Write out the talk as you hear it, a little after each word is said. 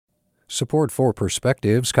Support for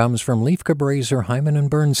Perspectives comes from Leif Cabraser, Hyman and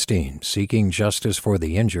Bernstein, seeking justice for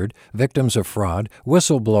the injured, victims of fraud,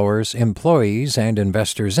 whistleblowers, employees, and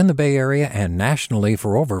investors in the Bay Area and nationally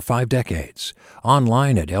for over 5 decades.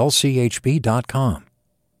 Online at lchb.com.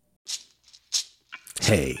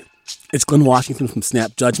 Hey, it's Glenn Washington from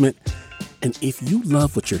Snap Judgment, and if you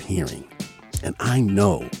love what you're hearing, and I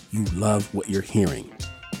know you love what you're hearing,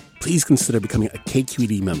 please consider becoming a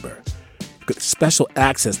KQED member. Get special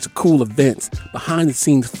access to cool events,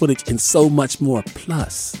 behind-the-scenes footage, and so much more.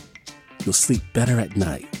 Plus, you'll sleep better at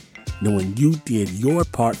night knowing you did your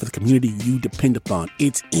part for the community you depend upon.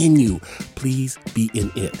 It's in you. Please be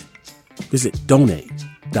in it. Visit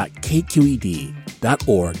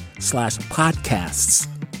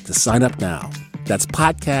donate.kqed.org/podcasts to sign up now. That's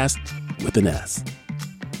podcast with an S.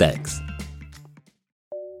 Thanks.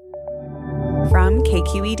 From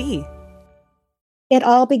KQED. It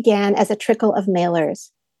all began as a trickle of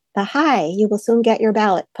mailers. The "Hi, you will soon get your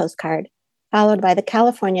ballot" postcard, followed by the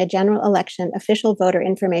California General Election Official Voter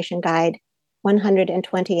Information Guide,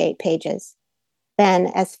 128 pages. Then,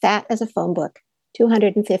 as fat as a phone book,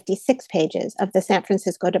 256 pages of the San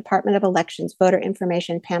Francisco Department of Elections voter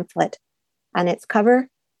information pamphlet. On its cover,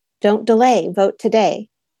 "Don't delay, vote today,"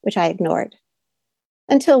 which I ignored.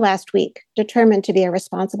 Until last week, determined to be a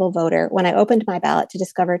responsible voter when I opened my ballot to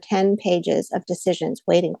discover 10 pages of decisions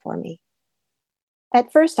waiting for me.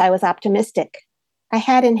 At first, I was optimistic. I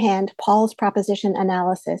had in hand Paul's proposition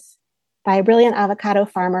analysis by a brilliant avocado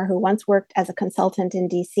farmer who once worked as a consultant in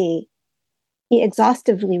D.C. He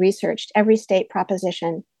exhaustively researched every state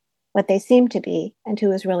proposition, what they seemed to be, and who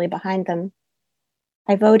was really behind them.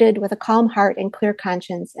 I voted with a calm heart and clear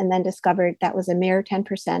conscience and then discovered that was a mere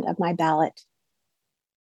 10% of my ballot.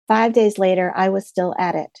 5 days later, I was still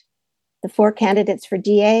at it. The 4 candidates for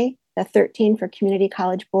DA, the 13 for Community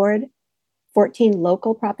College Board, 14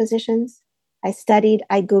 local propositions. I studied,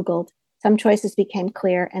 I Googled. Some choices became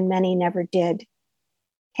clear and many never did.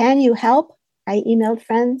 "Can you help?" I emailed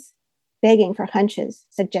friends, begging for hunches,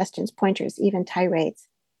 suggestions, pointers, even tirades.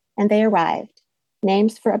 And they arrived.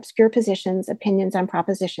 Names for obscure positions, opinions on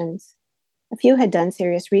propositions. A few had done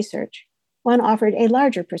serious research. One offered a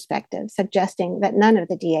larger perspective, suggesting that none of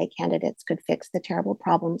the DA candidates could fix the terrible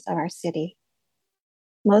problems of our city.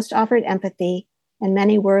 Most offered empathy, and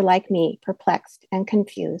many were, like me, perplexed and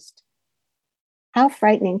confused. How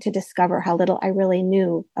frightening to discover how little I really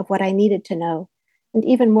knew of what I needed to know, and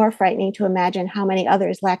even more frightening to imagine how many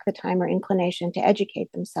others lack the time or inclination to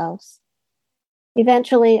educate themselves.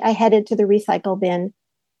 Eventually, I headed to the recycle bin,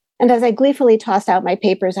 and as I gleefully tossed out my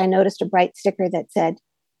papers, I noticed a bright sticker that said,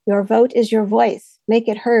 "Your vote is your voice. Make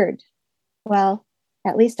it heard." Well,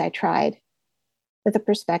 at least I tried. With a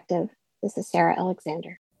perspective, this is Sara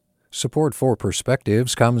Alexander. Support for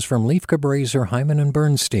Perspectives comes from Leif Cabraser, Hyman and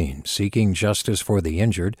Bernstein, seeking justice for the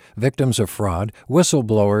injured, victims of fraud,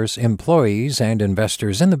 whistleblowers, employees, and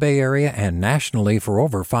investors in the Bay Area and nationally for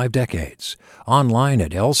over 5 decades. Online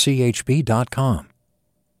at lchb.com.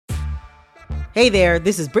 Hey there,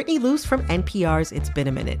 this is Brittany Luce from NPR's It's Been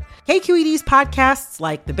a Minute. KQED's podcasts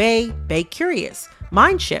like The Bay Curious,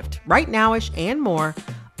 Mind Shift, Right Nowish, and more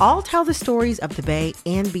all tell the stories of the Bay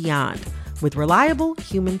and beyond with reliable,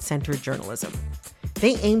 human-centered journalism.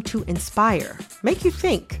 They aim to inspire, make you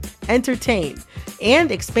think, entertain, and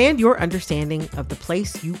expand your understanding of the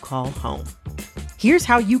place you call home. Here's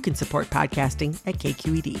how you can support podcasting at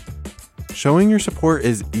KQED. Showing your support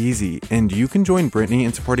is easy, and you can join Brittany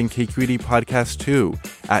in supporting KQED Podcast too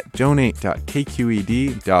at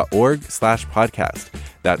donate.kqed.org/podcast.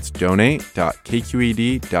 That's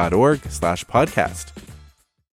donate.kqed.org/podcast.